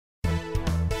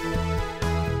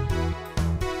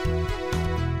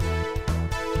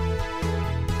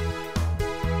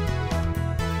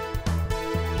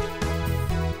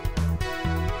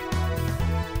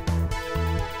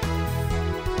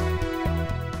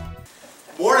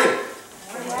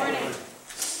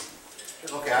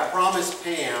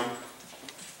Pam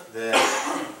that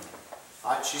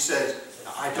she said,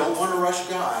 I don't want to rush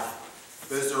God,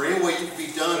 but is there any way you can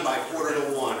be done by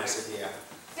 1:45? I said, yeah.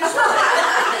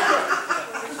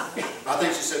 I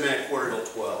think she said, man,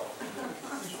 11:45.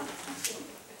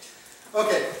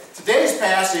 Okay, today's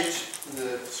passage,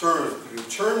 the sermon, you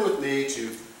turn with me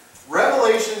to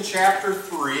Revelation chapter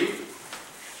 3.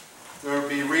 We'll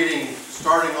be reading,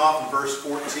 starting off in verse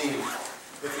 14.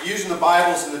 If you're using the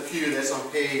Bibles in the pew, that's on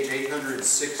page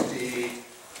 869,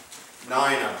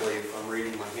 I believe, if I'm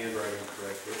reading my handwriting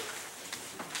correctly.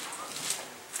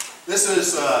 This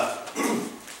is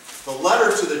the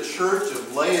letter to the church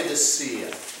of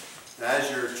Laodicea. As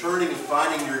you're turning and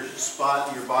finding your spot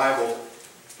in your Bible,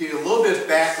 give you a little bit of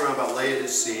background about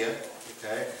Laodicea.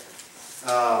 Okay,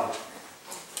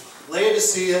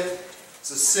 Laodicea,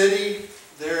 it's a city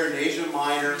there in Asia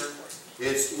Minor.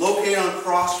 It's located on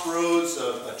crossroads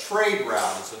of a trade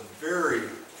route. It's a very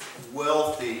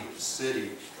wealthy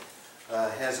city.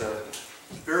 Has a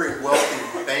very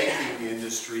wealthy banking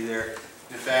industry there.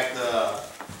 In fact,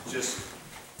 just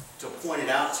to point it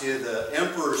out to you, the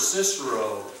Emperor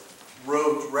Cicero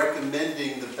wrote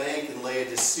recommending the bank in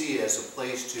Laodicea as a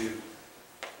place to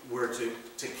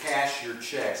cash your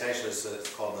checks. Actually, it's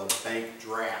called the bank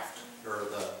draft, or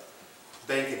the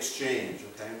bank exchange.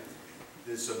 Okay,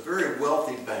 it's a very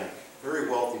wealthy bank. Very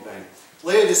wealthy bank.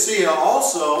 Laodicea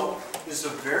also is a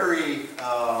very.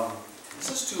 Is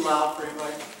this too loud for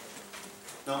anybody?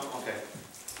 No? Okay.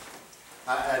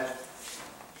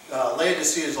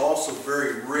 Laodicea is also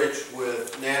very rich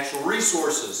with natural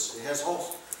resources. It has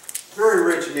also very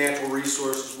rich in natural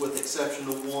resources with the exception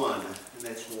of one, and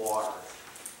that's water.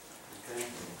 Okay?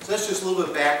 So that's just a little bit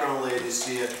of background on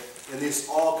Laodicea, and this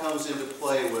all comes into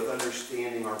play with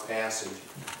understanding our passage.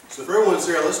 So if everyone's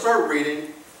there, let's start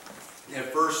reading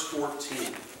at verse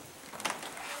 14.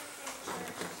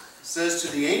 It says, to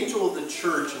the angel of the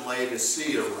church in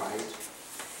Laodicea write,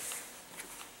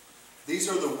 these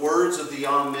are the words of the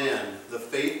Amen, the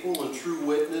faithful and true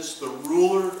witness, the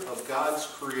ruler of God's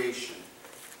creation.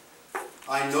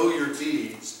 I know your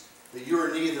deeds, that you are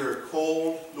neither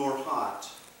cold nor hot.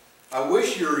 I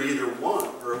wish you were either one,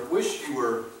 or wish you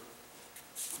were,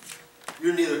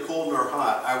 you're neither cold nor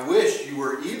hot. I wish you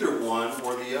were either one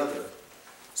or the other.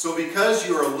 So because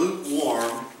you are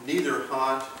lukewarm, neither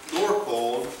hot nor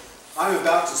cold, I am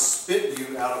about to spit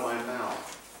you out of my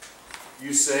mouth.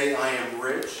 You say, I am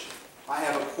rich, I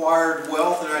have acquired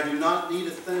wealth, and I do not need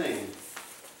a thing.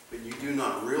 But you do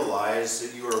not realize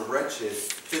that you are wretched,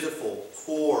 pitiful,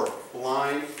 poor,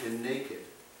 blind, and naked.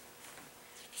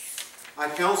 I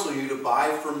counsel you to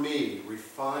buy from me,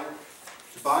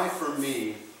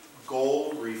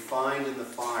 gold refined in the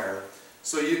fire,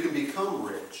 so you can become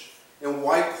rich, and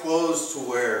white clothes to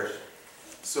wear,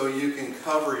 so you can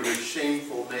cover your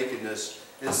shameful nakedness,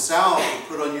 and salve to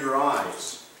put on your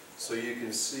eyes, so you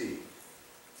can see.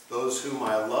 Those whom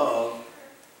I love,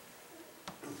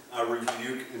 I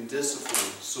rebuke and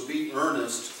discipline, so be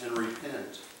earnest and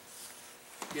repent.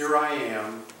 Here I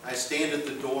am, I stand at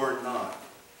the door and knock.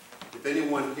 If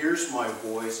anyone hears my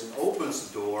voice and opens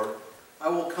the door, I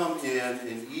will come in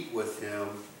and eat with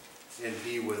him, and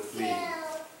he with me.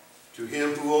 To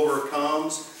him who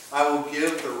overcomes, I will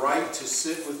give the right to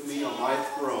sit with me on my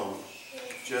throne,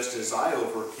 just as I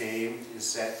overcame and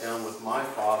sat down with my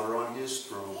Father on his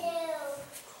throne.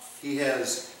 He who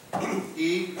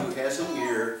has an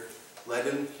ear, let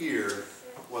him hear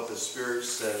what the Spirit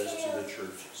says to the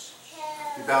churches.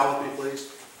 You bow with me, please.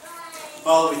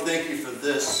 Father, we thank you for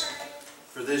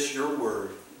this, your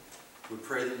word. We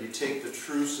pray that you take the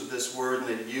truths of this word and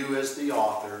that you, as the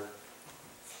author,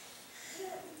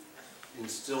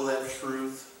 instill that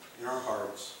truth in our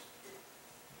hearts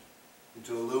and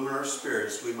to illumine our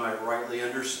spirits, we might rightly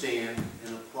understand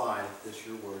and apply this,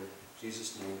 your word. In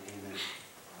Jesus' name, amen.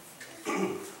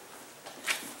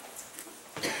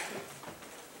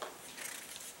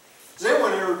 Has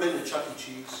anyone ever been to Chuck E.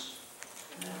 Cheese?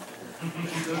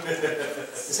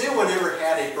 Has anyone ever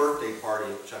had a birthday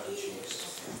party at Chuck E.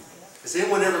 Cheese? Has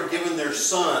anyone ever given their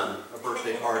son a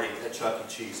birthday party at Chuck E.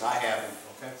 Cheese? I haven't,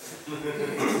 okay?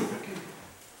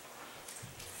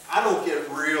 I don't get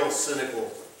real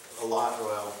cynical a lot.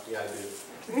 Well, yeah, I do.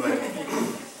 But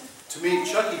to me,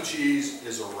 Chuck E. Cheese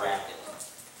is a racket.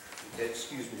 Okay,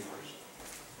 excuse me first.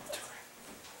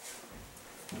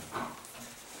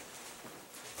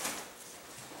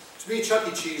 To me, Chuck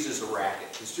E. Cheese is a racket.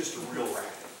 It's just a real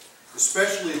racket.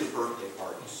 Especially the birthday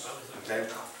parties. Okay?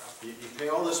 You pay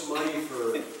all this money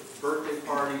for a birthday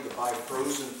party to buy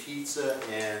frozen pizza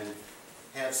and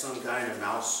have some guy in a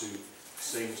mouse suit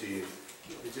sing to you.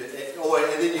 And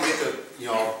then you get to,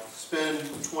 spend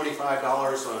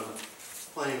 $25 on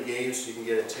playing games so you can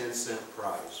get a 10-cent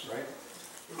prize, right?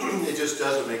 It just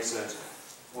doesn't make sense.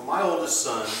 Well, my oldest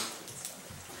son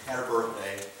had a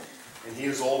birthday, and he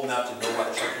was old enough to know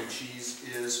what Chuck E. Cheese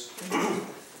is.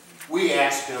 We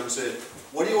asked him, said,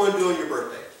 "What do you want to do on your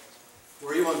birthday?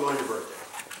 Where do you want to go on your birthday?"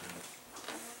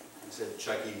 He said,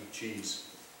 "Chuck E. Cheese."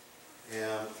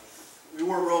 And we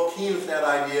weren't real keen with that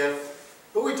idea,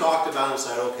 but we talked about it and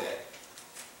said, okay,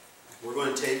 we're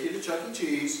going to take you to Chuck E.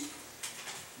 Cheese.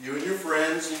 You and your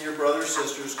friends and your brothers and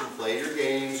sisters can play your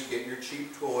games, get your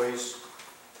cheap toys,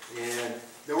 and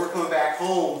then we're coming back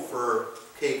home for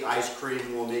cake, ice cream,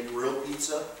 and we'll make real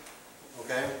pizza,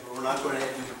 okay? But we're not going to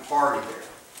do the party there.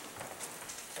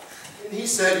 And he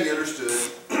said he understood,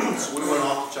 so we went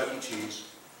off to Chuck E. Cheese.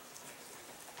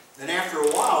 And after a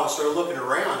while, I started looking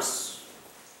around.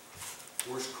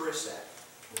 Where's Chris at?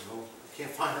 You know, I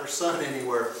can't find our son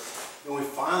anywhere. And we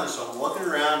finally, so I'm looking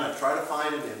around, and I try to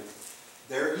find him, and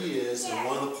there he is in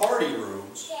one of the party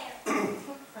rooms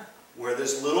where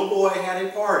this little boy had a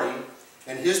party,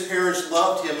 and his parents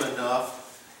loved him enough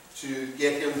to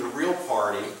get him the real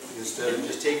party instead of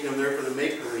just taking him there for the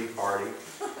make-believe party.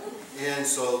 And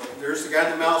so there's the guy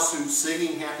in the mouse suit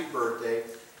singing Happy Birthday.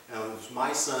 And it was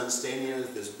my son standing there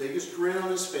with this biggest grin on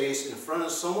his face in front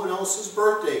of someone else's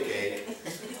birthday cake,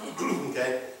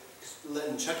 okay,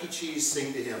 letting Chuck E. Cheese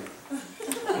sing to him.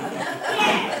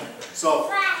 So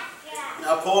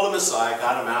I pulled him aside,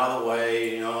 got him out of the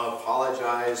way, you know,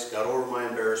 apologized, got over my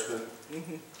embarrassment,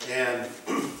 and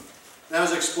I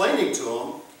was explaining to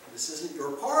him, this isn't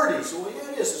your party. So, well,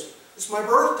 yeah, it is. It's my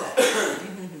birthday.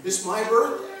 It's my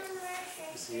birthday.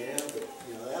 I said, yeah, but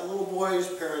you know, that little boy's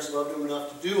parents loved him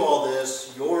enough to do all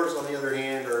this. Yours, on the other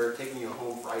hand, are taking you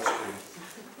home for ice cream.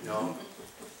 You know?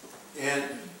 And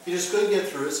he just couldn't get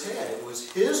through his head. It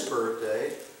was his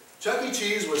birthday. Chuck E.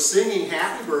 Cheese was singing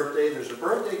Happy Birthday. There's a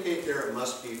birthday cake there. It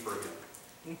must be for him.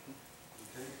 Okay?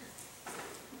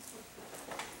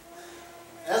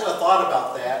 As I thought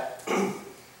about that,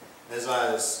 as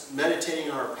I was meditating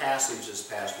on our passage this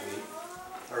past week,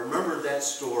 I remembered that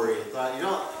story and thought, you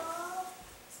know,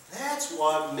 that's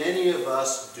what many of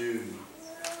us do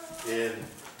in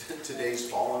today's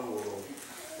fallen world.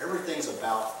 Everything's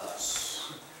about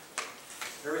us.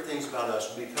 Everything's about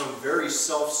us. We become very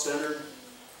self-centered.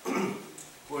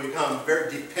 We become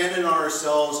very dependent on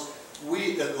ourselves.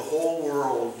 The whole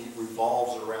world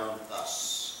revolves around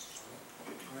us.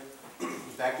 Right? In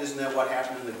fact, isn't that what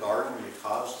happened in the garden that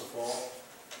caused the fall?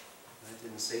 Right?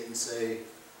 Didn't Satan say,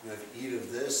 you know, if you eat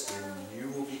of this, then you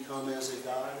will become as a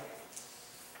god?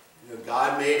 You know,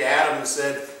 God made Adam and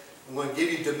said, I'm going to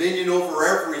give you dominion over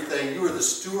everything. You are the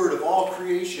steward of all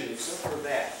creation except for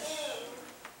that.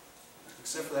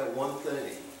 Except for that one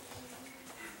thing.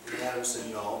 And Adam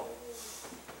said, no,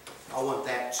 I want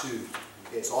that too.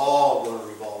 Okay, it's all going to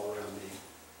revolve around me.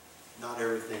 Not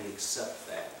everything except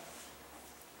that.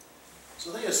 So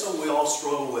I think it's something we all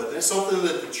struggle with. It's something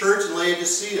that the church in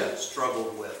Laodicea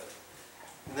struggled with.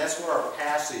 And that's what our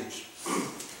passage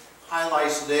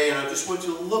highlights today. And I just want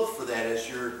you to look for that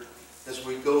as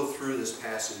we go through this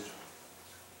passage.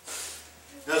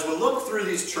 Now, as we look through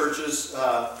these churches,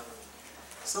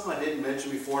 something I didn't mention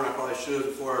before, and I probably should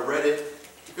before I read it.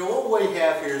 Okay, what we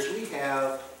have here is we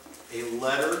have a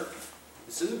letter.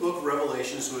 It's in the book of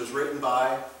Revelation, so it was written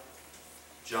by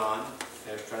John.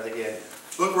 Okay, let's try that again.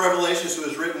 Book of Revelation, so it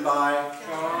was written by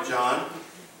John.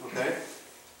 Okay,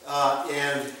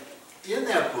 and in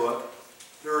that book,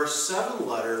 there are 7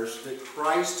 letters that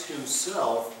Christ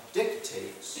himself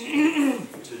dictates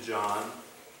to John,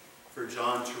 for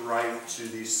John to write to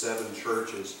these 7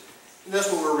 churches. And that's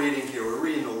what we're reading here. We're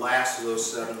reading the last of those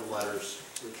 7 letters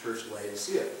to the church of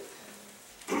Laodicea.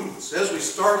 So as we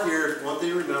start here, one thing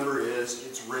to remember is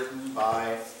it's written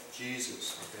by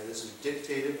Jesus. Okay, this is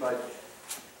dictated by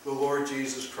the Lord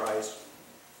Jesus Christ.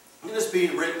 And it's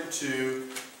being written to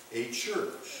a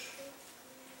church.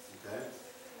 Okay?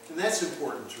 And that's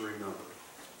important to remember.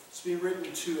 It's being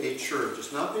written to a church.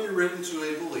 It's not being written to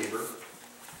a believer.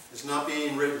 It's not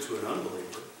being written to an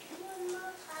unbeliever.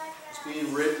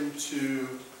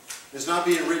 It's not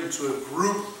being written to a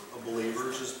group of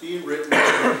believers. It's being written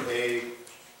to a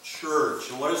church.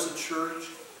 And what is the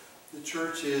church? The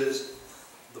church is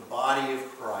the body of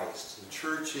Christ. The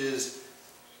church is,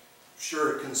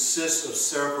 sure, it consists of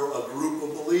a group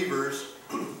of believers,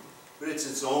 but it's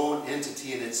its own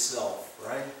entity in itself,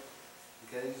 right?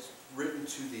 Okay, it's written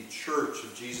to the church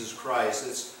of Jesus Christ.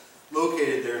 It's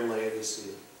located there in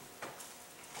Laodicea.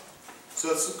 So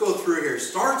let's go through here. It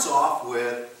starts off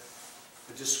with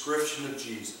a description of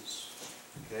Jesus.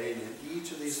 Okay, and in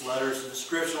each of these letters, the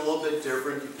description a little bit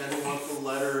different depending on what the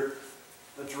letter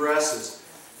addresses.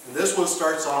 And this one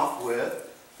starts off with,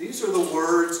 these are the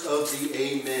words of the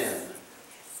Amen.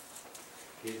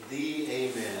 Okay, the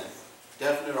Amen.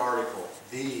 Definite article.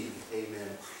 The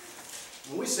Amen.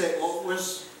 When we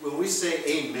say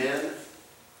Amen,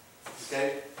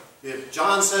 okay, if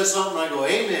John says something, I go,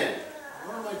 Amen.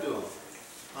 What am I doing?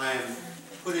 I am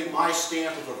putting my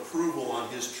stamp of approval on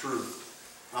his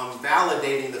truth. I'm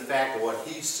validating the fact that what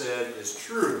he said is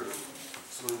true.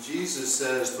 So when Jesus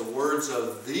says the words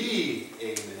of the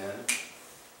Amen,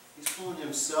 he's calling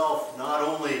himself not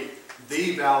only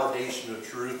the validation of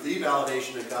truth, the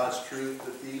validation of God's truth,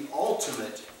 but the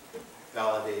ultimate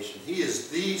validation. He is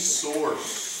the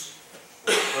source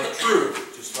of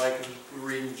truth, just like we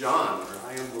read in John, where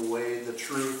I am the way, the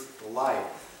truth, the life.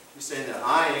 He's saying that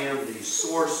I am the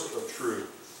source of truth.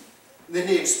 And then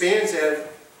he expounds that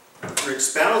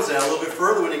a little bit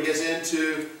further when he gets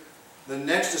into the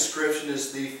next description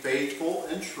is the faithful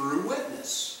and true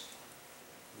witness.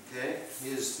 Okay? He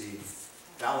is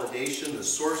the validation, the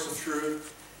source of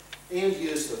truth, and he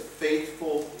is the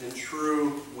faithful and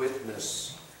true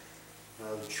witness.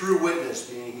 The true witness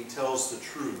being he tells the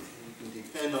truth. You can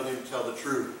depend on him to tell the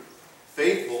truth.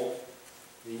 Faithful,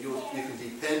 and you can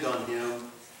depend on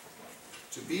him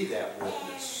to be that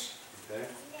witness. Okay?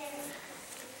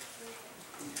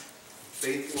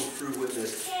 Faithful and true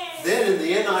witness. Then in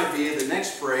the NIV, the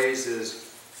next phrase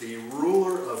is the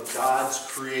ruler of God's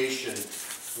creation.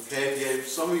 Okay,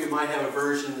 some of you might have a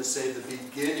version that say the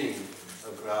beginning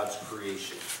of God's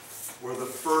creation, or the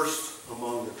first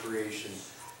among the creation.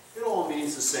 It all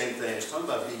means the same thing. It's talking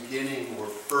about beginning or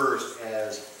first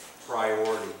as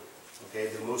priority. Okay,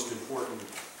 the most important,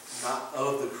 not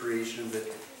of the creation,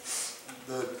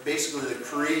 but basically the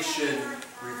creation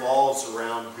revolves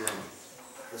around him.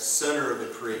 The center of the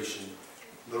creation.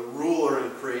 The ruler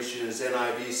in creation, as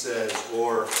NIV says,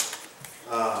 or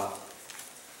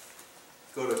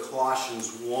go to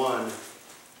Colossians 1,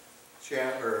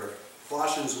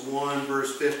 Colossians 1,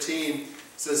 verse 15,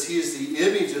 says, he is the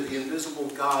image of the invisible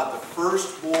God, the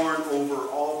firstborn over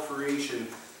all creation.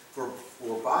 For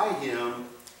by him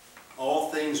all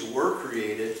things were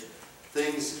created,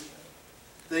 things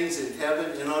in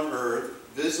heaven and on earth,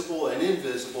 visible and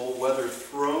invisible, whether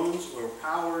thrones or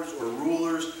powers or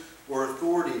rulers or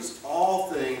authorities,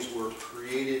 all things were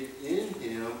created in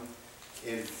him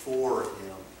and for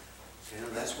him.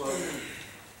 And that's what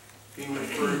being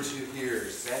referred to here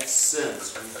is that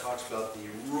sense when he talks about the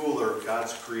ruler of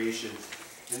God's creation.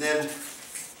 And then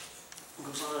he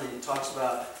goes on and he talks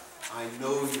about, I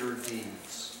know your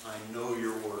deeds, I know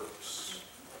your works.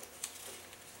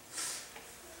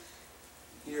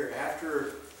 Here,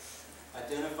 after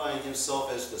identifying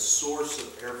himself as the source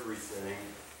of everything,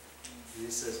 he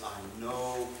says, I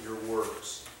know your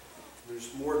works.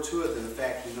 There's more to it than the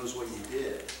fact he knows what you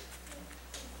did.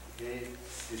 Okay?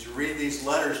 As you read these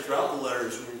letters, throughout the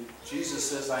letters, when Jesus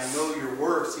says, I know your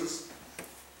works, he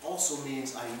also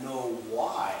means I know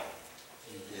why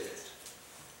you did it.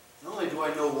 Not only do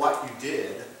I know what you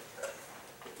did,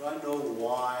 but I know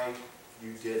why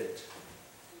you did it.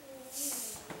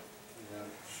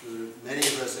 Sure, many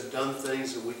of us have done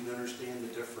things that we can understand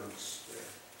the difference there.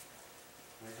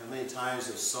 Right? How many times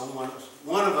have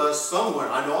one of us, somewhere,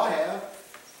 I know I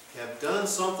have done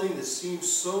something that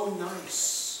seems so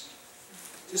nice.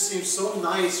 It just seems so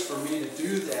nice for me to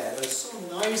do that. It's so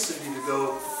nice of you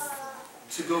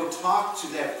to go talk to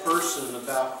that person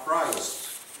about Christ.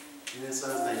 And then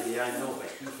some think, yeah, I know,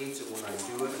 but he hates it when I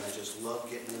do it, and I just love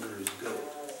getting under his goat.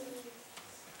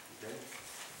 Okay?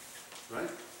 Right?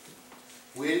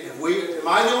 Am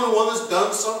I the only one that's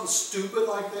done something stupid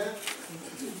like that?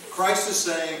 Christ is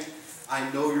saying,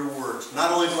 I know your works.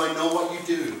 Not only do I know what you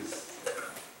do,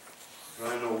 but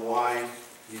I know why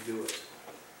you do it.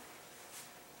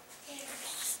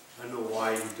 I know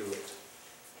why you do it.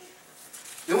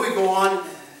 Then we go on.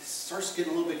 It starts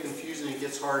getting a little bit confusing. It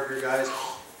gets hard here, guys.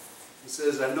 It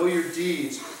says, I know your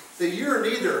deeds, that you are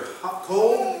neither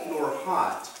cold nor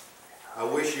hot. I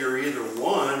wish you were either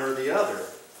one or the other.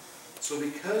 So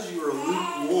because you are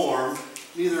lukewarm,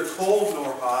 neither cold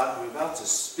nor hot, I'm about to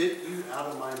spit you out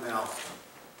of my mouth.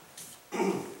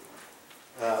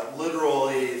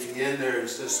 Literally, at the end there, it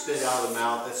says spit out of the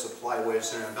mouth. That's a polite way of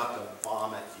saying I'm about to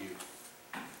vomit you.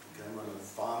 Okay, I'm going to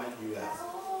vomit you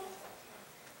out.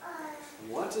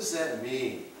 What does that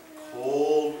mean?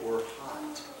 Cold or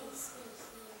hot?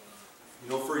 You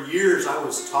know, for years I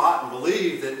was taught and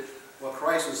believed that what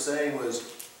Christ was saying was,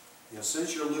 you know,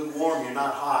 since you're lukewarm, you're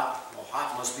not hot. Well,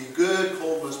 hot must be good,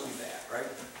 cold must be bad, right?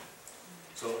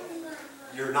 So,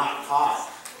 you're not hot.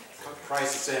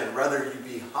 Christ is saying, rather you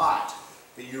be hot.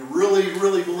 But you really,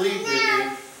 really believed in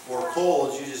me, or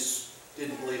cold, you just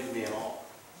didn't believe in me at all.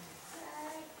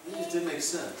 makes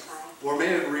sense. Or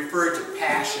maybe it referred to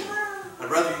passion.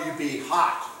 I'd rather you be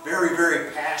hot, very,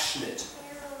 very passionate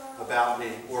about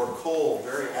me, or cold,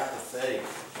 very apathetic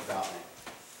about me.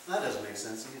 That doesn't make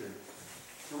sense either.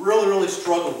 I really, really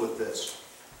struggled with this.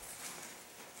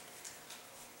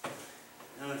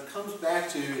 And it comes back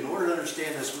to, in order to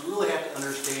understand this, we really have to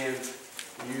understand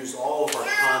and use all of our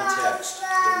context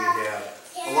that we have.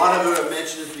 A lot of it I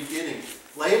mentioned at the beginning.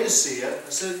 Laodicea, I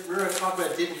said, remember I talked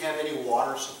about it didn't have any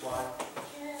water supply?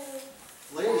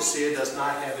 Laodicea does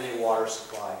not have any water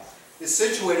supply. It's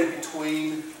situated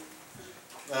between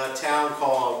a town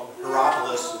called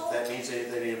Hierapolis, if that means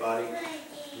anything to anybody.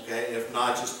 Okay, if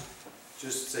not,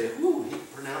 just say, whoo, he can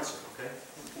pronounce it, okay?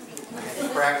 I had to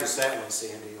practice that one,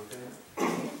 Sandy,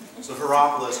 okay? So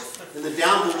Hierapolis. And then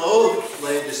down below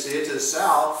Laodicea to the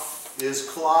south is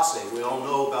Colossae. We all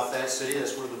know about that city.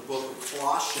 That's where the book of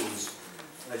Colossians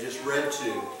I just read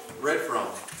from.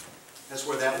 That's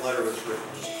where that letter was written,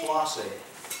 it was Colossae.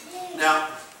 Now,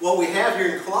 what we have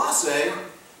here in Colossae,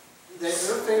 they're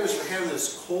famous for having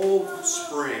this cold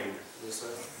spring, this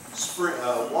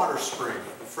water spring,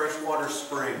 a freshwater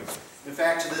spring. In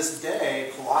fact, to this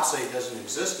day, Colossae doesn't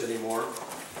exist anymore.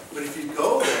 But if you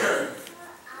go there,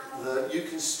 you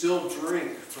can still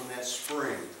drink from that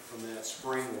spring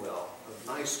well, of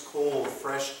nice, cold,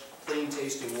 fresh,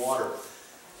 clean-tasting water.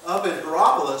 Up in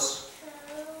Hierapolis,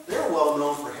 they're well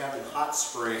known for having hot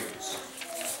springs.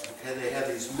 Okay, they have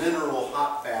these mineral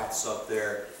hot baths up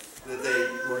there that they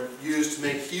were used to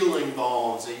make healing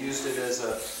balms. They used it as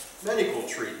a medical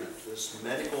treatment, this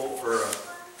medical or a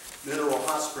mineral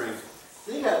hot spring.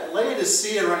 Then you got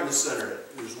Laodicea right in the center of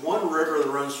it. There's one river that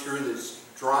runs through that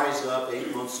dries up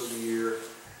 8 months of the year.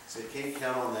 So they can't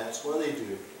count on that. So what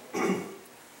do?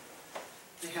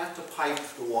 They have to pipe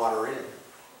the water in.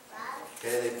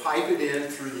 Okay, they pipe it in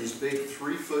through these big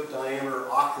 3-foot diameter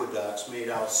aqueducts made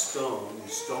out of stone,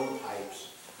 these stone pipes.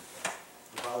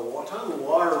 And by the time the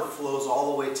water flows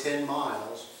all the way 10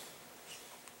 miles,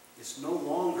 it's no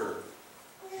longer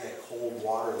that cold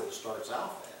water that it starts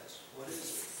out as. What is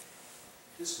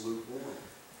it? It's lukewarm.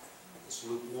 It's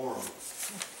lukewarm.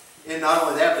 And not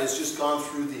only that, but it's just gone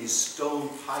through these stone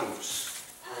pipes.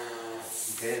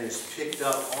 Okay, and it's picked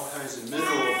up all kinds of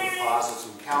mineral deposits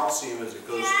and calcium as it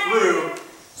goes through.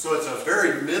 So it's a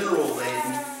very mineral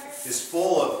laden. It's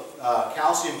full of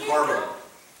calcium carbonate.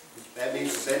 That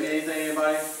means, does that mean anything to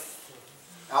anybody?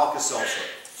 Alka-Seltzer.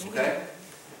 Okay?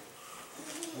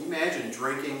 Can you imagine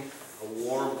drinking a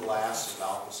warm glass of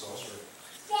Alka-Seltzer?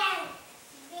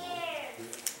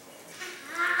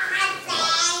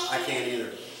 I can't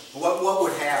either. What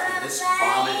would happen? It's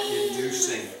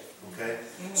vomit-inducing. Okay?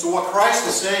 So what Christ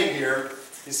is saying here,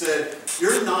 he said,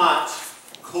 you're not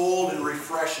cold and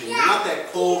refreshing. You're not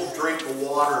that cold drink of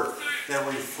water, that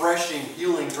refreshing,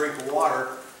 healing drink of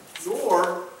water,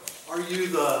 nor are you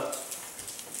the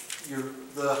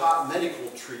hot medical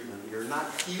treatment. You're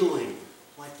not healing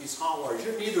like these hot waters.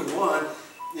 You're neither one.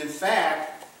 In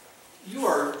fact, you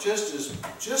are just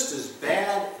as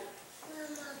bad,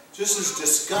 just as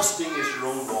disgusting as your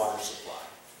own water supply.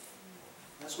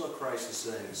 That's what Christ is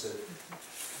saying. He said,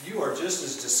 you are just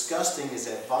as disgusting as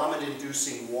that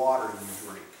vomit-inducing water you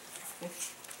drink.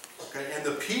 Okay? And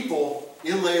the people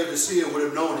in Laodicea would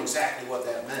have known exactly what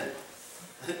that meant.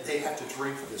 They have to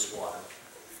drink this water.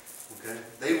 Okay?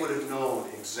 They would have known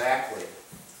exactly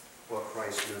what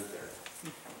Christ meant there.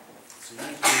 So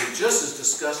you're just as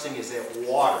disgusting as that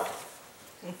water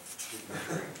you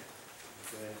drink.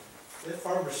 Okay? That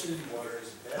pharmaceutical water is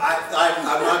bad.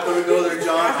 I'm not going to go there,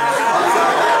 John.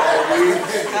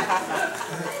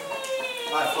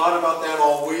 I thought about that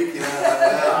all week.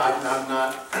 I'm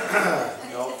not.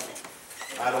 No,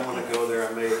 I don't want to go there.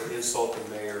 I may insult the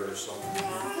mayor or something.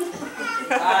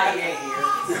 Yeah, here.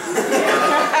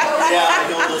 Yeah,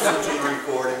 don't listen to the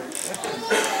recording.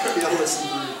 Don't listen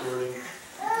to the recording.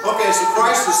 Okay, so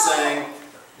Christ is saying,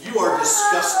 you are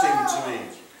disgusting to me.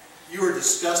 You are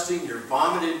disgusting. You're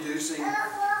vomit-inducing.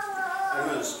 I'm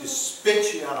going to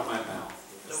spit you out of my mouth.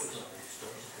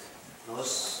 Now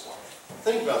let's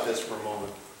think about this for a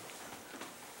moment.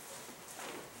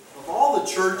 Of all the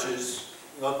churches,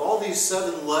 of all these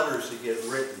 7 letters that get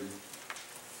written,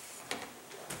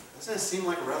 doesn't that seem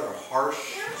like a rather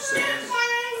harsh sentence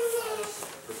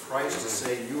for Christ to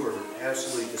say, you are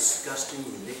absolutely disgusting,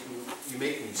 you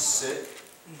make me sick?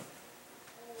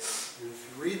 And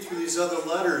if you read through these other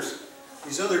letters,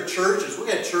 these other churches, we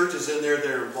had churches in there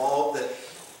that are involved that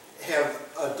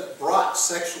have brought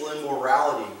sexual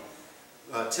immorality,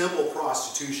 temple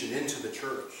prostitution into the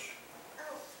church.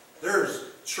 There's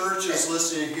churches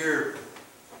listed here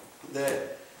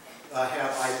that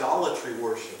have idolatry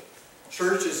worship.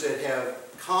 Churches that have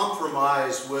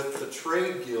compromised with the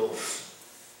trade guilds.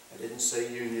 I didn't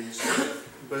say unions,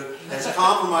 but has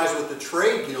compromised with the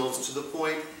trade guilds to the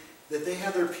point that they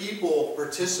have their people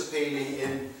participating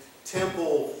in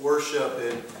temple worship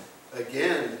and,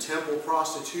 again, temple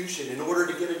prostitution in order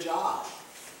to get a job.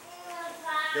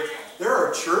 There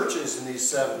are churches in these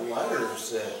 7 letters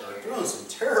that are doing some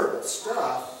terrible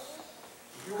stuff.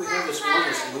 Here we have this one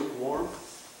that's lukewarm.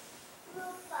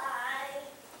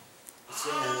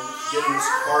 And getting this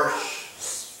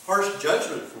harsh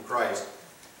judgment from Christ.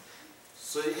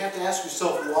 So you have to ask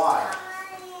yourself why.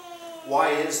 Why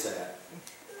is that?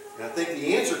 And I think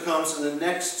the answer comes in the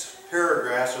next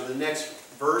paragraphs or the next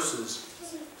verses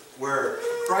where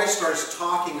Christ starts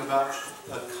talking about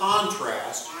a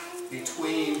contrast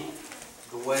between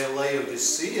the way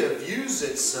Laodicea views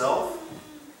itself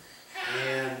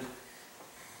and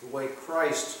the way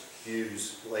Christ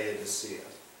views Laodicea.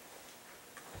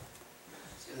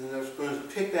 And then I'm going to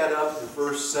pick that up in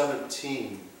verse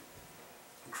 17.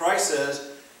 Christ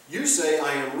says, "You say,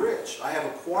 I am rich. I have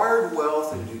acquired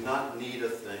wealth and do not need a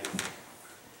thing."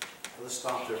 Let's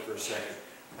stop there for a second.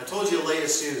 I told you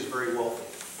Laodicea is very wealthy,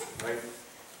 right?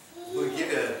 We'll give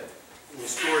you a little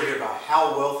story here about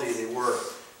how wealthy they were.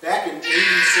 Back in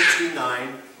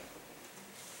 1869,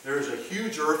 there was a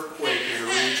huge earthquake in the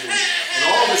region, and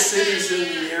all the cities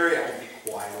in the area, I'll be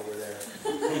quiet over there.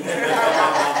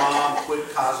 Mom,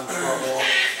 quit causing trouble.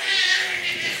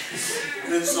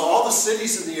 And so all the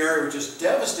cities in the area were just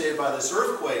devastated by this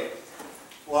earthquake.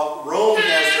 Well, Rome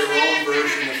has their own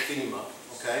version of FEMA,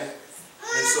 okay?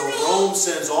 And so Rome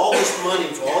sends all this money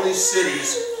to all these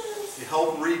cities to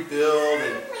help rebuild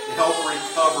and to help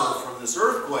recover from this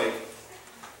earthquake.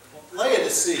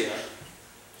 Laodicea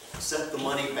sent the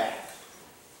money back.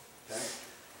 Okay?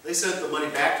 They sent the money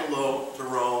back to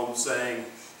Rome saying,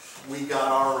 "We got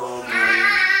our own money,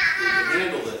 we can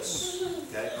handle this."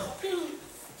 Okay?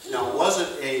 Now, it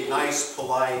wasn't a nice,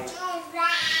 polite,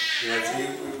 gee,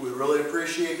 we really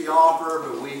appreciate the offer,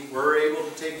 but we were able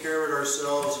to take care of it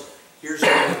ourselves. Here's the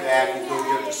money back, you go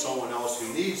give it to someone else who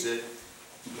needs it.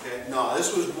 Okay? No,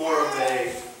 this was more of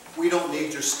a, we don't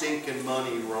need your stinking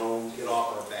money, Rome, get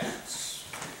off our backs.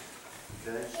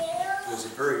 Okay? It was a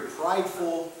very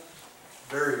prideful,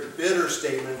 very bitter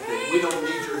statement that we don't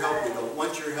need your help, we don't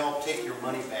want your help, take your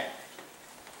money back.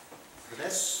 But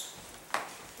that's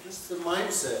the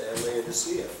mindset at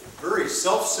Laodicea. Very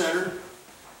self-centered,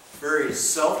 very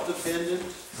self-dependent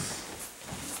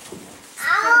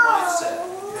mindset.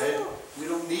 Okay? We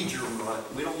don't need your money.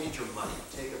 We don't need your money.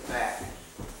 Take it back.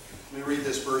 Let me read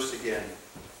this verse again.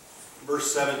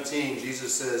 Verse 17,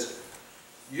 Jesus says,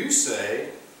 "You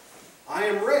say, I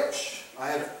am rich.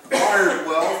 I have acquired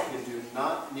wealth and do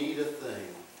not need a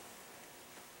thing."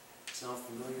 Sound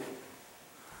familiar?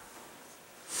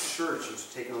 The church is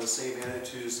taking on the same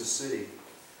attitude as the city.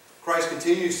 Christ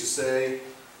continues to say,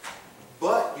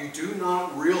 "But you do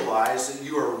not realize that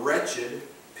you are wretched,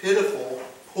 pitiful,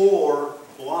 poor,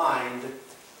 blind,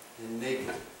 and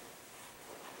naked."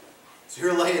 So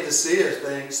here Laodicea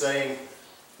is saying,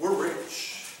 we're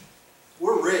rich.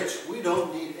 We're rich. We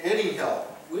don't need any help.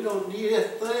 We don't need a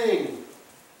thing.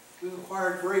 We've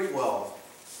acquired great wealth.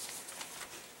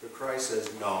 But Christ says,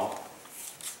 no,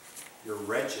 you're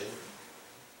wretched.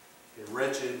 You're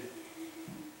wretched.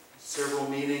 Several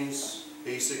meanings,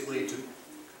 basically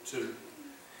to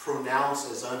pronounce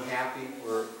as unhappy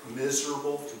or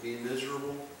miserable, to be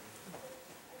miserable.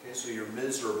 Okay, so you're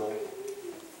miserable.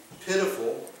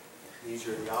 Pitiful means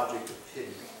you're the object of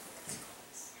pity.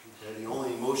 Okay, the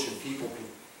only emotion people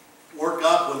can work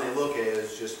up when they look at it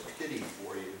is just pity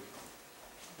for you.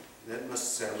 That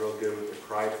must sound real good with the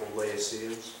prideful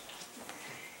Laodiceans.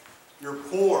 You're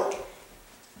poor.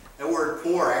 That word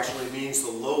poor actually means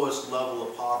the lowest level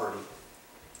of poverty.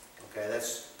 Okay,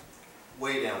 that's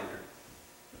way down there.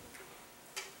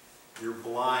 You're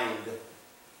blind.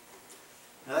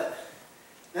 Now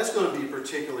that's going to be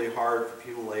particularly hard for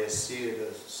people in Laodicea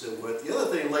to sit with. The other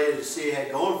thing Laodicea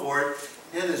had going for it,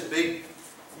 it had this big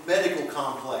medical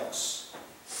complex.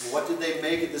 And what did they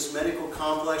make at this medical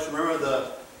complex? Remember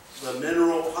the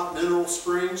mineral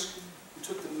springs? They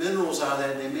took the minerals out of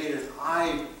that and they made an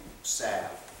eye salve.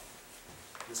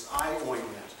 This eye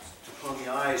ointment to put on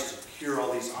the eyes to cure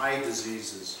all these eye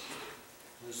diseases.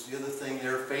 There's the other thing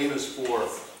they're famous for.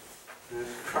 And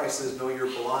Christ says, no, you're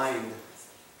blind.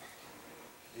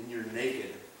 And you're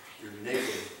naked. You're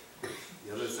naked.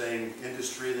 The other thing,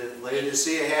 industry that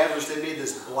Laodicea had was they made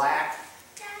this black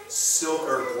silk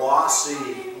or glossy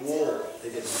wool. They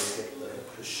didn't make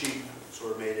it. The sheep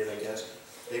sort of made it, I guess.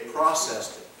 They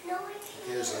processed it.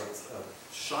 It is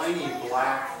a shiny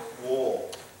black wool.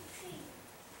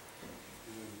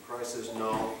 And Christ says,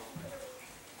 no,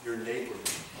 you're naked.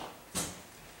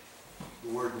 The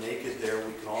word naked there,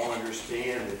 we can all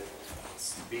understand that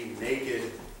to be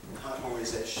naked, not only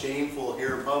is that shameful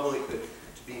here in public, but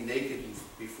to be naked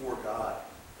before God.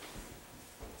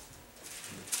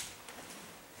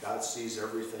 God sees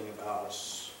everything about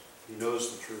us. He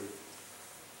knows the truth.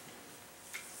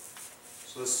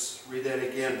 So let's read that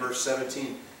again, verse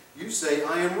 17. You say,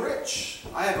 I am rich.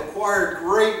 I have acquired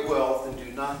great wealth and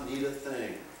do not need a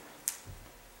thing.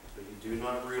 But you do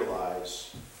not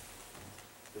realize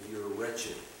that you are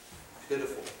wretched,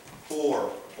 pitiful,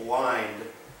 poor, blind,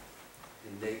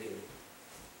 and naked.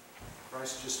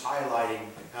 Christ is just highlighting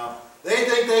how they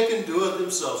think they can do it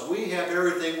themselves. We have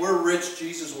everything. We're rich.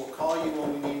 Jesus will call you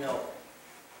when we need help.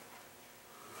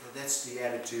 Okay, that's the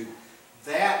attitude.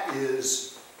 That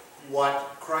is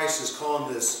what Christ is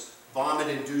calling this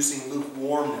vomit-inducing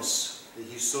lukewarmness that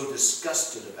he's so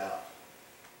disgusted about.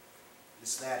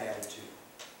 It's that attitude.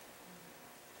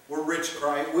 We're rich,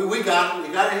 Christ. We got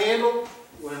it handled.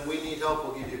 When we need help,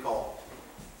 we'll give you a call.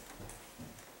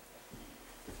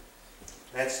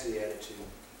 That's the attitude.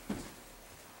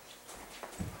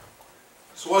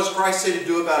 So what does Christ say to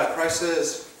do about it? Christ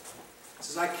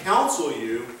says, I counsel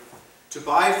you to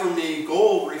buy from me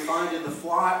gold refined in the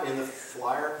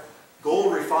fire,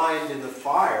 gold refined in the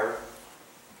fire,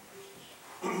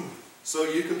 so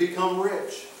you can become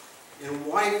rich, and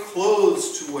white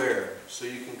clothes to wear, so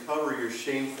you can cover your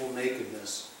shameful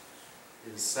nakedness,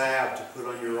 and salve to put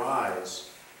on your eyes,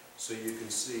 so you can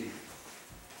see.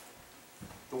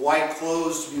 The white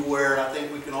clothes to be wearing, I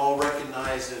think we can all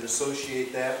recognize and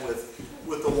associate that with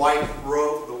the white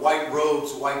robes,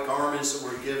 the white garments that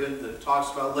were given, that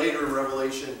talks about later in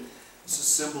Revelation. It's a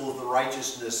symbol of the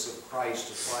righteousness of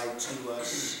Christ applied to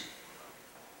us,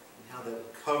 and how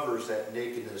that covers that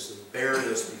nakedness and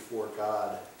bareness before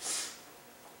God.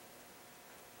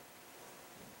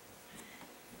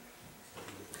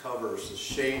 It covers the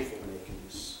shameful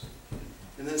nakedness.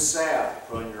 And then salve to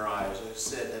put on your eyes. Like I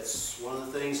said, that's one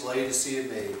of the things Laodicea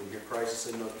made. We hear Christ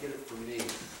say, no, get it from me.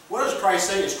 What is Christ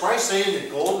saying? Is Christ saying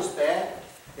that gold is bad?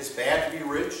 It's bad to be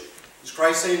rich? Is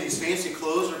Christ saying these fancy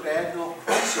clothes are bad? No,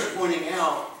 Christ is pointing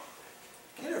out,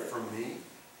 get it from me.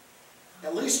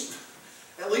 At least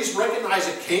recognize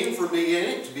it came from me in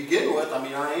it to begin with. I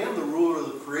mean, I am the ruler of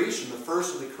the creation, the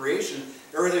first of the creation.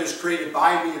 Everything was created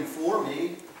by me and for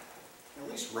me. At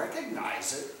least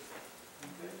recognize it.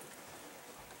 Okay?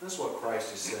 That's what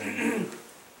Christ is saying.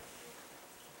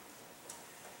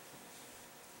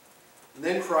 And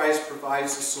then Christ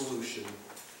provides the solution.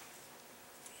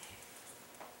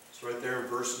 It's right there in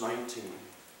verse 19. It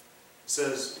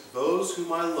says, those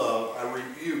whom I love, I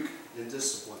rebuke and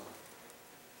discipline.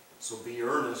 So be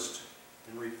earnest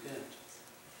and repent.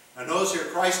 Now notice here,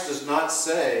 Christ does not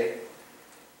say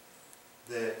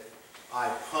that I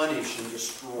punish and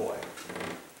destroy.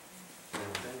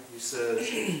 Okay? He says,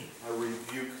 I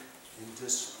rebuke and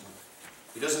discipline.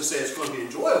 He doesn't say it's going to be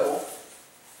enjoyable.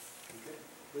 Okay?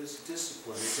 But it's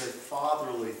discipline. It's a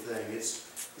fatherly thing. It's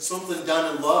something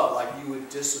done in love, like you would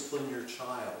discipline your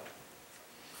child.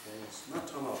 Okay? It's not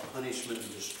talking about punishment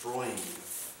and destroying you.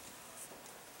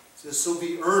 It says, so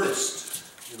be earnest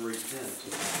and repent.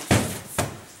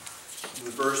 In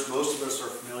the verse most of us are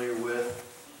familiar with,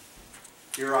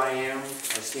 here I am,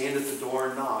 I stand at the door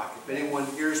and knock. If anyone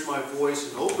hears my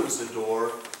voice and opens the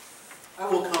door, I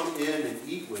will come in and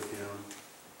eat with him,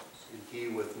 and he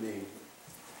with me.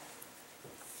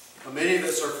 Now, many of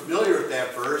us are familiar with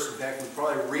that verse. In fact, we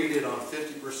probably read it on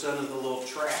 50% of the little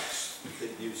tracts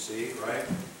that you see, right?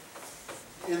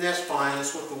 And that's fine.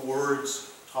 That's what the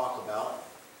words talk about.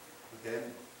 Okay?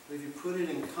 But if you put it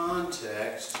in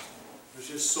context, there's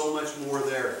just so much more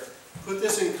there. Put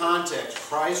this in context.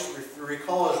 Christ, if you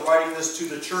recall, is writing this to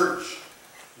the church.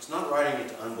 He's not writing it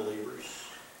to unbelievers.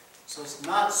 So it's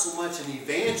not so much an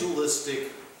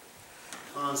evangelistic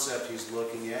concept he's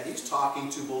looking at. He's talking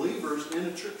to believers in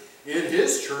a church, in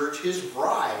his church, his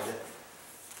bride.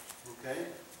 Okay?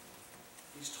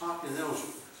 He's talking to them.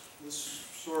 Let's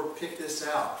sort of pick this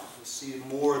out. Let's see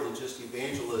more than just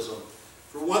evangelism.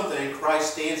 For one thing,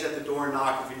 Christ stands at the door and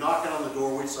knocks. If you're knocking on the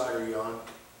door, which side are you on?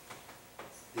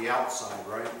 The outside,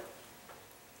 right?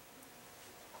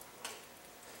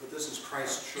 But this is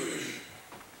Christ's church.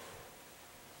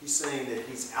 He's saying that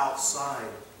he's outside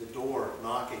the door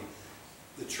knocking.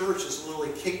 The church has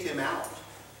literally kicked him out.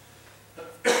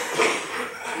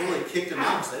 Literally kicked him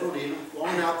out because they don't need him. Go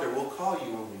on out there. We'll call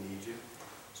you when we need you.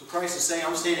 So Christ is saying,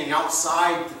 I'm standing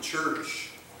outside the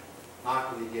church,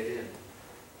 knocking to get in.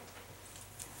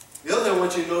 The other thing I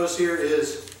want you to notice here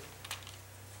is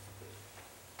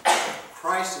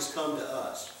Christ has come to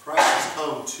us. Christ has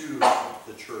come to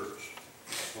the church.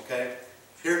 Okay?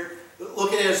 Here,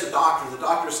 look at it as a doctor. The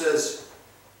doctor says,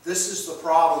 this is the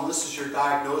problem, this is your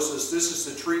diagnosis, this is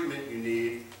the treatment you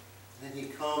need. And then he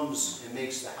comes and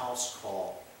makes the house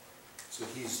call. So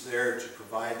he's there to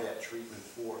provide that treatment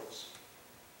for us.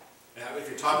 Now, if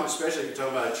you're talking, especially if you're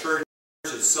talking about a church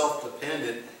that's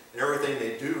self-dependent, and everything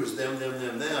they do is them,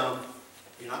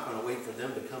 you're not going to wait for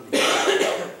them to come to you.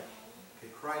 Okay,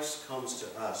 Christ comes to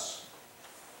us.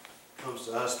 Comes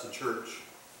to us, the church.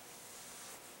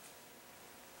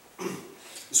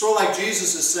 It's sort of like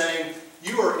Jesus is saying,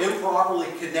 you are improperly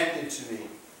connected to me.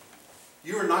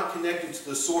 You are not connected to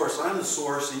the source. I'm the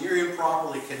source, and you're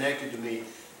improperly connected to me.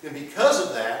 And because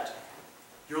of that,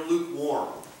 you're lukewarm.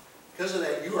 Because of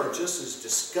that, you are just as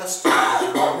disgusting as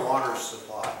your own water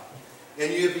supply.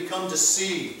 And you have become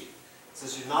deceived. It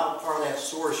says you're not a part of that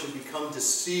source. You become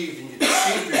deceived, and you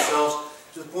deceive yourselves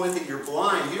to the point that you're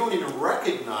blind. You don't even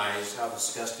recognize how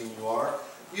disgusting you are.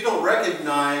 You don't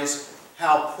recognize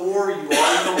how poor you are.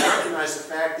 You don't recognize the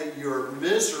fact that you're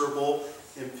miserable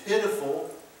and pitiful.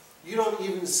 You don't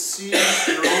even see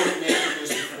your own nakedness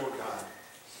before God.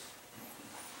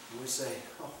 And we say,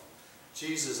 oh,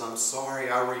 Jesus, I'm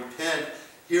sorry, I repent.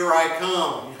 Here I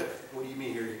come. What do you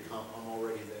mean, here you come? I'm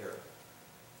already there.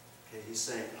 Okay, he's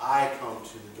saying, I come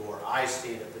to the door. I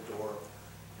stand at the door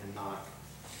and knock.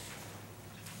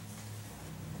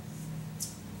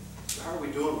 So how are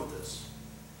we doing with this?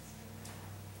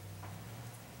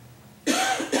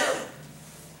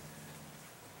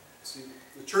 See,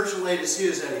 the church in Laodicea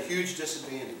is at a huge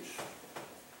disadvantage.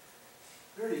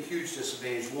 They're at a huge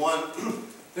disadvantage. One,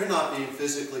 they're not being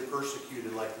physically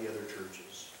persecuted like the other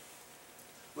churches.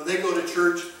 When they go to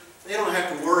church, they don't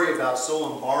have to worry about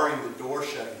someone barring the door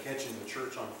shut and catching the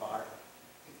church on fire.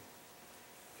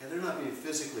 Okay, they're not being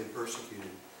physically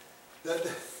persecuted.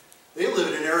 They live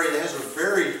in an area that has a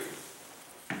very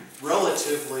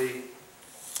relatively...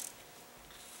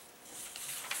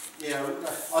 Yeah,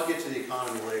 I'll get to the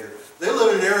economy later. They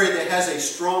live in an area that has a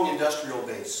strong industrial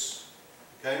base.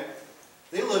 Okay?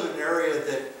 They live in an area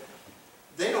that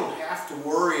they don't have to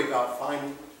worry about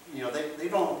finding, they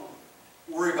don't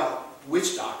worry about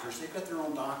witch doctors. They've got their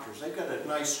own doctors. They've got a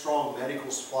nice, strong medical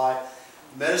supply.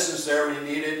 Medicine's there when you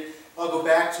need it. I'll go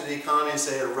back to the economy and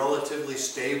say a relatively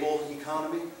stable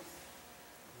economy.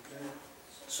 Okay?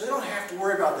 So they don't have to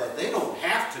worry about that. They don't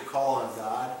have to call on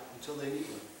God until they need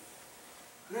Him.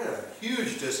 They're at a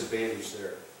huge disadvantage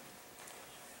there.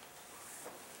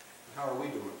 How are we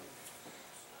doing?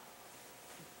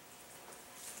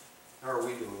 How are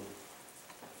we doing?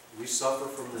 Do we suffer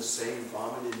from the same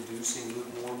vomit-inducing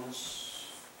lukewarmness?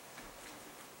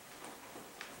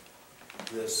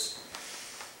 This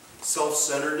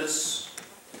self-centeredness?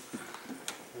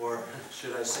 Or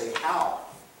should I say, how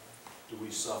do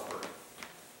we suffer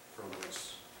from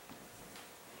this?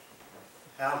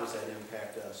 How does that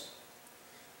impact us?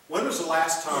 When was the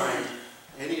last time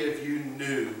any of you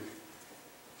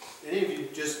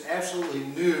just absolutely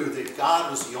knew that God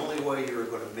was the only way you were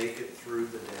going to make it through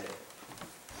the day?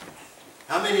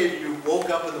 How many of you woke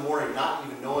up in the morning not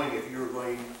even knowing if you were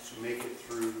going to make it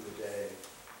through the day?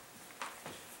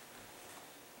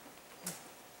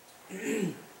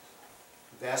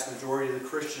 The vast majority of the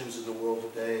Christians in the world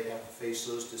today have to face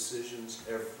those decisions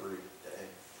every day.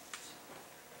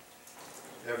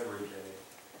 Every day.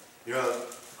 You know, the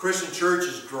Christian church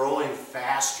is growing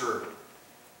faster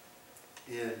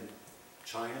in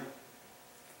China,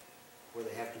 where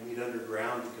they have to meet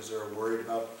underground because they're worried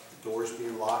about the doors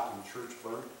being locked and the church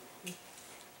burned.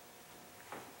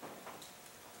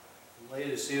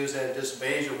 Laodicea is at a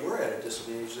disadvantage, and we're at a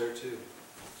disadvantage there too.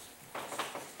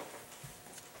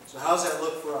 So how does that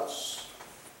look for us?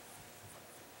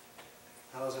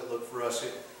 How does that look for us?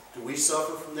 Do we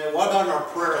suffer from that? What about in our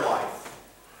prayer life?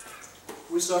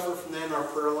 Do we suffer from that in our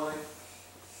prayer life?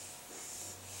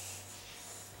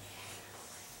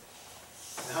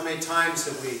 And how many times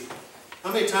have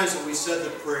we said the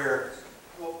prayer,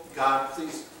 oh God,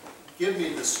 please give me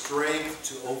the strength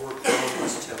to overcome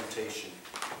this temptation?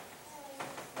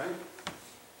 Right?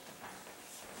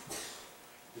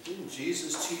 But didn't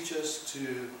Jesus teach us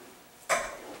to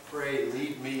pray,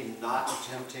 lead me not to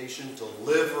temptation,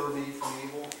 deliver me from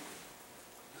evil?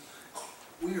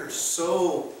 We are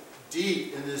so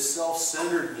deep in this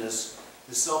self-centeredness,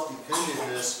 this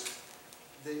self-dependentness,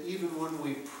 that even when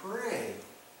we pray,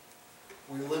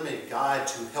 we limit God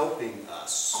to helping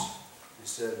us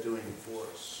instead of doing it for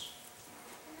us.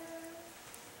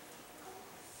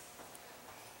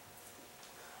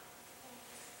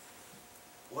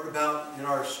 What about in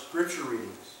our scripture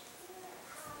readings?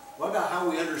 What about how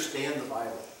we understand the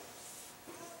Bible?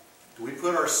 Do we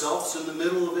put ourselves in the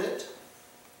middle of it?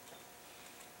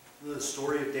 You know the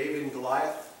story of David and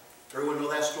Goliath? Everyone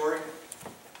know that story?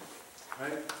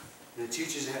 Right? And it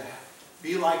teaches you how to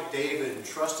be like David and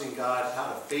trust in God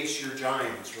how to face your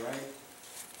giants,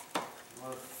 right?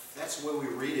 Well, if that's the way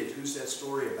we read it, who's that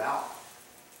story about?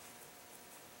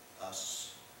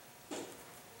 Us.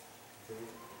 Okay?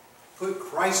 Put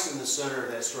Christ in the center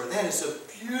of that story. That is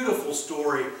a beautiful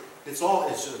story. It's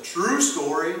a true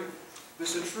story.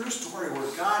 It's a true story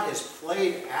where God has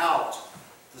played out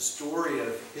the story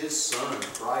of His Son,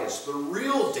 Christ, the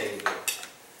real David.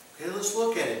 Okay, let's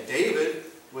look at it. David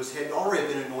had already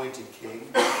been anointed king,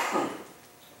 okay,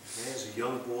 as a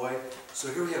young boy.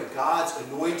 So here we have God's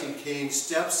anointed king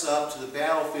steps up to the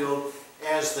battlefield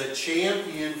as the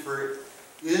champion for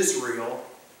Israel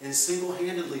and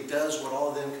single-handedly does what all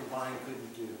of them combined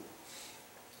couldn't do.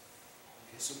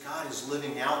 Okay, so God is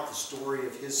living out the story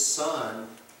of His Son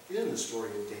in the story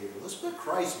of David. Let's put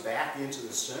Christ back into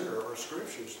the center of our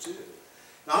scriptures too.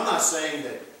 Now, I'm not saying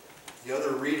that the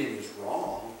other reading is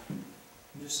wrong.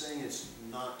 I'm just saying it's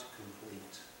not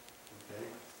complete. Okay?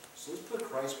 So let's put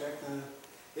Christ back in.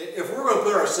 If we're going to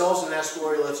put ourselves in that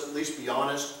story, let's at least be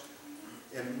honest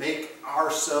and make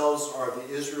ourselves or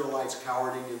the Israelites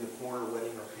cowering in the corner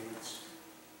wetting our pants.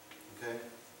 Okay?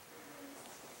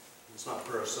 Let's not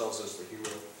put ourselves as the hero.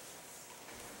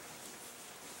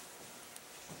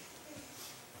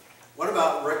 What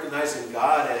about recognizing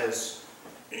God as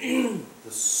the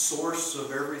source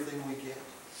of everything we get?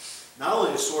 Not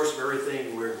only the source of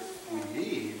everything we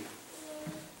need,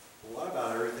 but what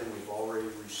about everything we've already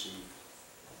received?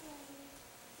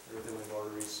 Everything we've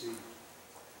already received.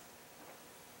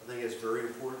 I think it's very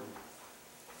important.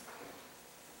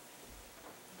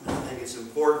 I think it's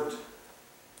important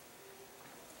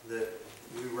that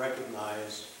we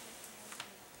recognize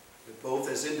that both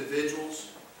as individuals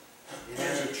and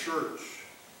as a church,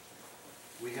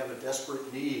 we have a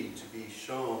desperate need to be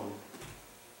shown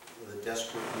with a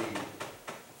desperate need.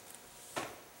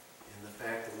 And the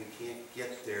fact that we can't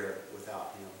get there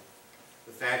without Him.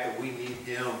 The fact that we need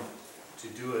Him to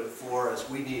do it for us.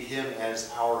 We need Him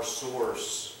as our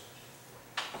source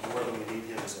more than we need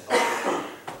Him as a helper.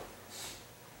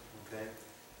 Okay?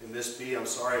 And Miss B, I'm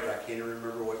sorry, but I can't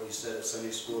remember what you said at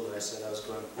Sunday school that I said I was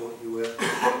going to quote you with.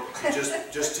 So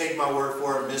just take my word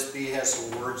for it. Miss B has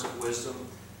some words of wisdom.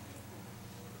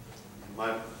 And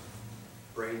my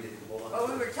brain didn't hold on. Well,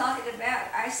 we were talking about,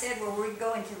 I said, well, we're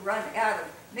going to run out of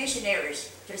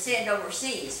missionaries to send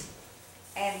overseas.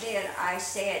 And then I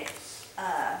said,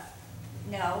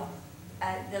 no,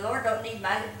 the Lord don't need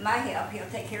my help. He'll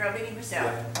take care of it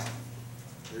himself. Yeah.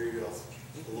 There you go.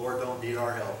 The Lord don't need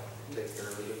our help. He'll take care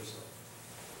of it himself.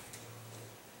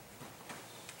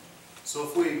 So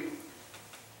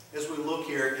as we look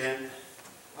here, and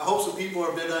I hope some people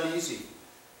are a bit uneasy.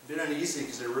 A bit uneasy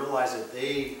because they realize that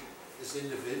they, as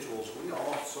individuals, we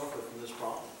all suffer from this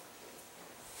problem.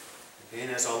 Okay,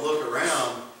 and as I look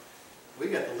around, we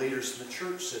got the leaders in the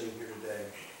church sitting here today.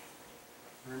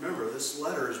 And remember, this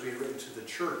letter is being written to the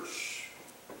church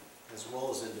as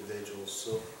well as individuals.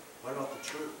 So what about the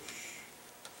church?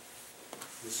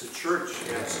 Does the church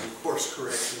have some course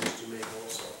corrections to make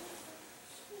also?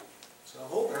 So I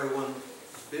hope everyone's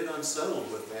a bit unsettled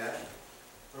with that.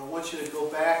 But I want you to go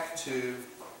back to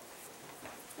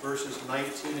verses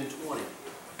 19 and 20.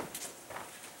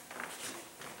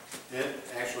 And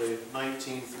actually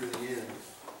 19 through the end.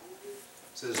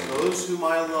 It says, those whom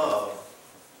I love,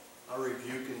 I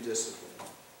rebuke and discipline.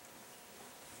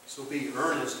 So be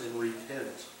earnest and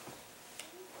repent.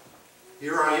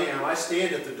 Here I am, I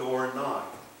stand at the door and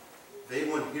knock. If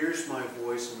anyone hears my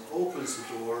voice and opens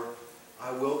the door,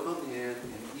 I will come in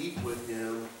and eat with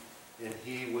him and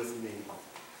he with me.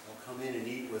 I'll come in and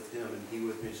eat with him and he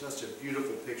with me. It's such a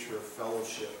beautiful picture of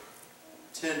fellowship,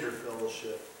 tender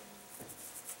fellowship.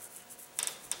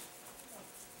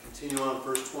 Continue on,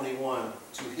 verse 21.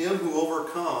 To him who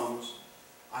overcomes,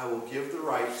 I will give the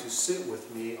right to sit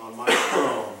with me on my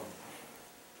throne,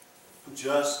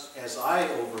 just as I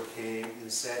overcame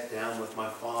and sat down with my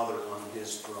Father on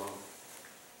his throne.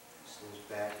 So let's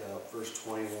back up. Verse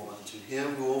 21. To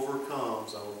him who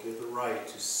overcomes, I will give the right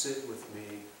to sit with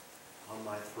me on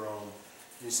my throne.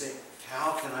 And you say,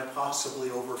 how can I possibly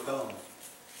overcome?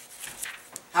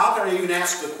 How can I even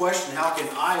ask the question, how can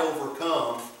I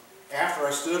overcome, after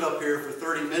I stood up here for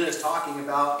 30 minutes talking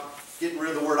about getting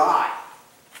rid of the word I?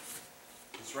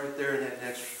 It's right there in that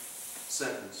next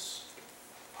sentence.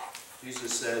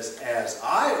 Jesus says, as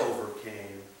I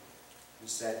overcame and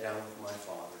sat down with my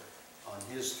Father on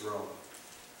his throne.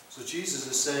 So Jesus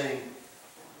is saying,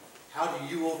 how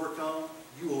do you overcome?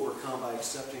 You overcome by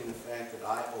accepting the fact that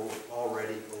I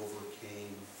already overcame.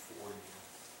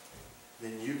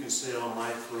 sit on my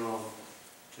throne,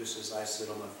 just as I sit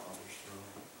on my Father's throne.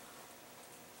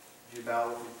 Would you bow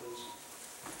with me, please?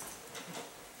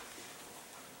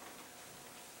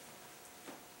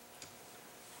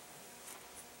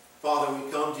 Father,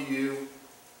 we come to you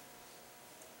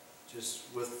just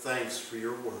with thanks for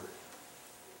your word.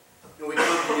 And we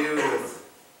come to you with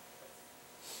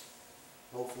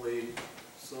hopefully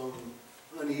some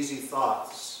uneasy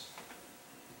thoughts,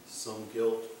 some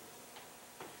guilt.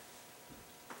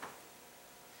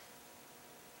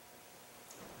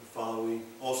 And Father, we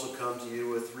also come to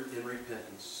you in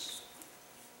repentance.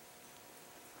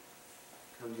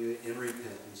 Come to you in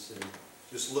repentance and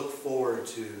just look forward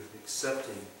to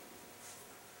accepting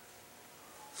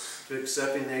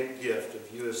that gift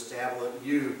of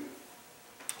you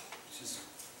just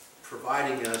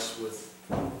providing us with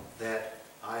that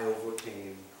I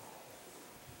overcame,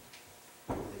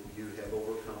 that you have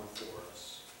overcome for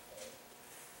us.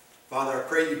 Father, I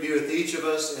pray you be with each of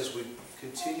us as we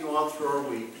continue on through our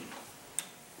week.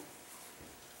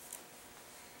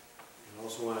 I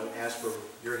also want to ask for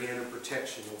your hand of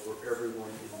protection over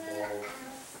everyone involved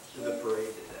in the parade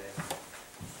today.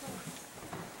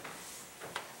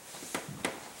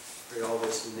 Pray all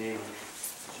this in the name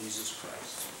of Jesus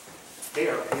Christ. Hey,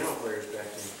 our piano player's back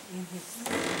in.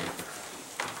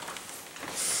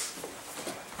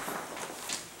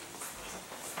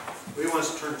 What do you want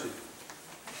us to turn to?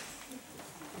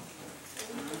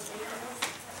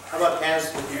 How about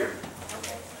As the Deer?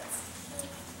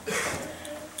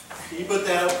 Can you put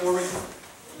that up for me?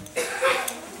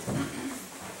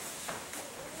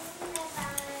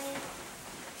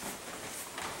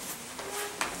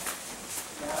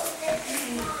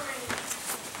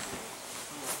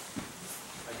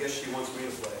 I guess she wants me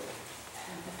to play.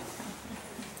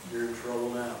 You're in trouble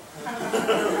now.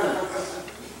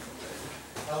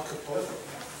 Al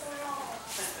Capone.